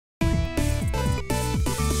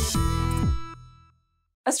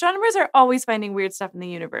Astronomers are always finding weird stuff in the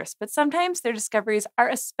universe, but sometimes their discoveries are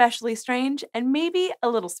especially strange and maybe a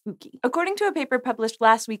little spooky. According to a paper published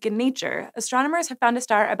last week in Nature, astronomers have found a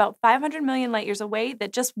star about 500 million light years away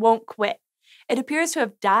that just won't quit. It appears to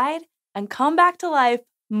have died and come back to life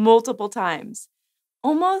multiple times.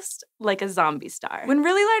 Almost like a zombie star. When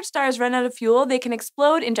really large stars run out of fuel, they can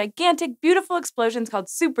explode in gigantic, beautiful explosions called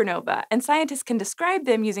supernova, and scientists can describe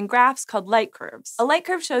them using graphs called light curves. A light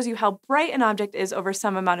curve shows you how bright an object is over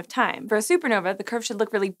some amount of time. For a supernova, the curve should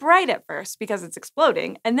look really bright at first because it's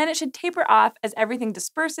exploding, and then it should taper off as everything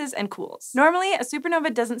disperses and cools. Normally, a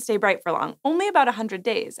supernova doesn't stay bright for long, only about 100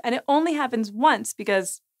 days, and it only happens once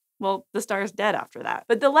because well, the star is dead after that.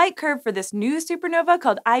 But the light curve for this new supernova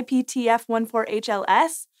called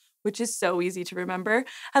IPTF14HLS, which is so easy to remember,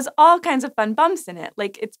 has all kinds of fun bumps in it,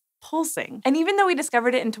 like it's pulsing. And even though we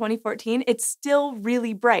discovered it in 2014, it's still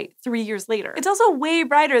really bright 3 years later. It's also way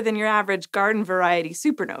brighter than your average garden variety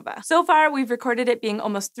supernova. So far, we've recorded it being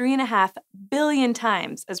almost 3.5 billion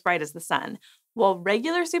times as bright as the sun, while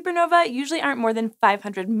regular supernova usually aren't more than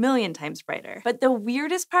 500 million times brighter. But the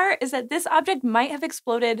weirdest part is that this object might have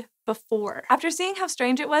exploded before. After seeing how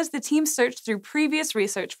strange it was, the team searched through previous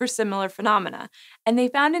research for similar phenomena, and they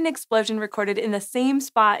found an explosion recorded in the same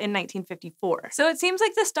spot in 1954. So it seems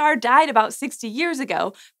like the star died about 60 years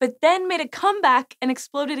ago, but then made a comeback and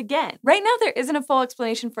exploded again. Right now, there isn't a full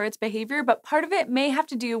explanation for its behavior, but part of it may have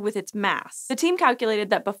to do with its mass. The team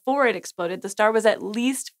calculated that before it exploded, the star was at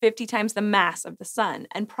least 50 times the mass of the sun,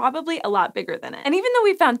 and probably a lot bigger than it. And even though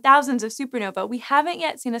we found thousands of supernova, we haven't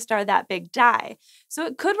yet seen a star that big die, so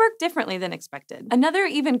it could work differently than expected. Another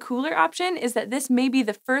even cooler option is that this may be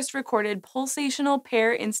the first recorded pulsational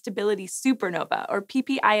pair instability supernova, or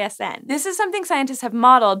PPISN. This is something scientists have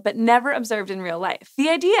modeled but never observed in real life. The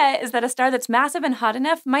idea is that a star that's massive and hot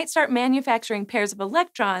enough might start manufacturing pairs of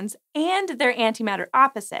electrons and their antimatter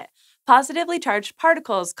opposite, positively charged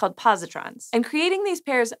particles called positrons. And creating these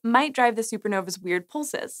pairs might drive the supernova's weird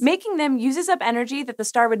pulses. Making them uses up energy that the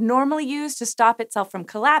star would normally use to stop itself from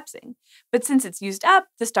collapsing. But since it's used up,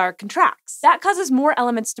 the star contracts. That causes more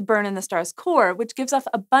elements to burn in the star's core, which gives off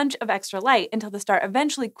a bunch of extra light until the star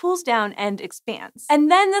eventually cools down and expands. And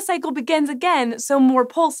then the cycle begins again, so more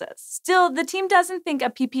pulses. Still, the team doesn't think a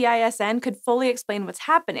PPISN could fully explain what's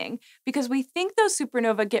happening, because we think those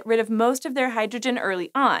supernova get rid of most of their hydrogen early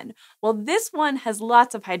on, well, this one has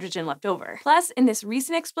lots of hydrogen left over. Plus, in this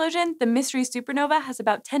recent explosion, the mystery supernova has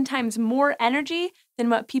about 10 times more energy than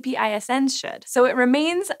what PPISNs should, so it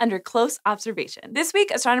remains under close observation. This week,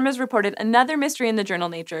 astronomers reported another mystery in the journal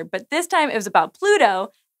Nature, but this time it was about Pluto,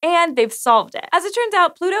 and they've solved it. As it turns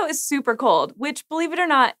out, Pluto is super cold, which, believe it or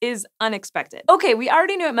not, is unexpected. Okay, we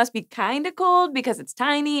already knew it must be kinda cold because it's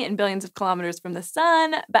tiny and billions of kilometers from the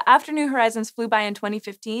sun, but after New Horizons flew by in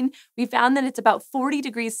 2015, we found that it's about 40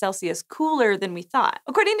 degrees Celsius cooler than we thought.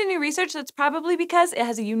 According to new research, that's probably because it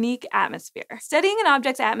has a unique atmosphere. Studying an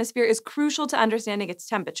object's atmosphere is crucial to understanding its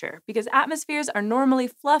temperature, because atmospheres are normally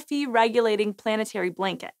fluffy, regulating planetary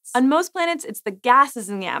blankets. On most planets, it's the gases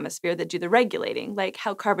in the atmosphere that do the regulating, like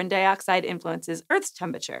how carbon dioxide influences Earth's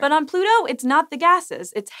temperature. But on Pluto, it's not the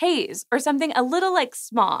gases, it's haze, or something a little like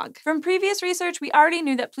smog. From previous research, we already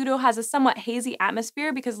knew that Pluto has a somewhat hazy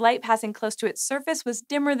atmosphere because light passing close to its surface was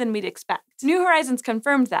dimmer than we'd expect. New Horizons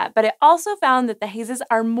confirmed that, but it also found that the hazes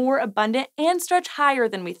are more abundant and stretch higher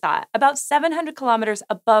than we thought, about 700 kilometers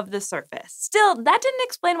above the surface. Still, that didn't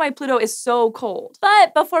explain why Pluto is so cold.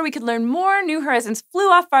 But before we could learn more, New Horizons flew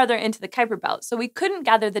off farther into the Kuiper Belt, so we couldn't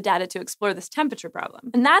gather the data to explore this temperature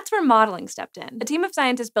problem. And that's where modeling stepped in. A team of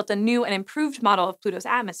scientists built a new and improved model of Pluto's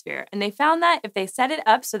atmosphere, and they found that if they set it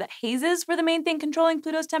up so that hazes were the main thing controlling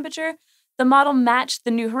Pluto's temperature, the model matched the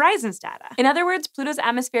New Horizons data. In other words, Pluto's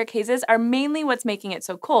atmospheric hazes are mainly what's making it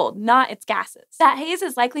so cold, not its gases. That haze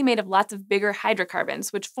is likely made of lots of bigger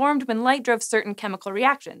hydrocarbons, which formed when light drove certain chemical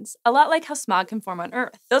reactions, a lot like how smog can form on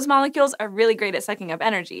Earth. Those molecules are really great at sucking up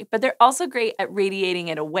energy, but they're also great at radiating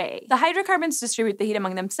it away. The hydrocarbons distribute the heat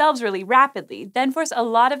among themselves really rapidly, then force a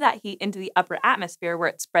lot of that heat into the upper atmosphere where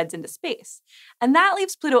it spreads into space. And that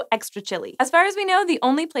leaves Pluto extra chilly. As far as we know, the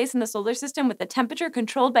only place in the solar system with a temperature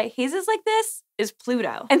controlled by hazes like this is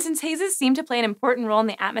Pluto. And since hazes seem to play an important role in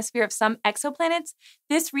the atmosphere of some exoplanets,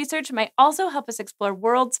 this research might also help us explore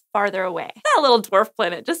worlds farther away. That little dwarf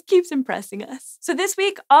planet just keeps impressing us. So this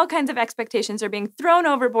week, all kinds of expectations are being thrown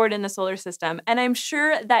overboard in the solar system, and I'm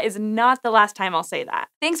sure that is not the last time I'll say that.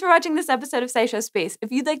 Thanks for watching this episode of SciShow Space.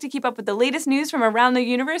 If you'd like to keep up with the latest news from around the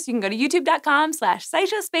universe, you can go to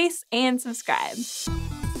youtube.com/SciShowSpace and subscribe.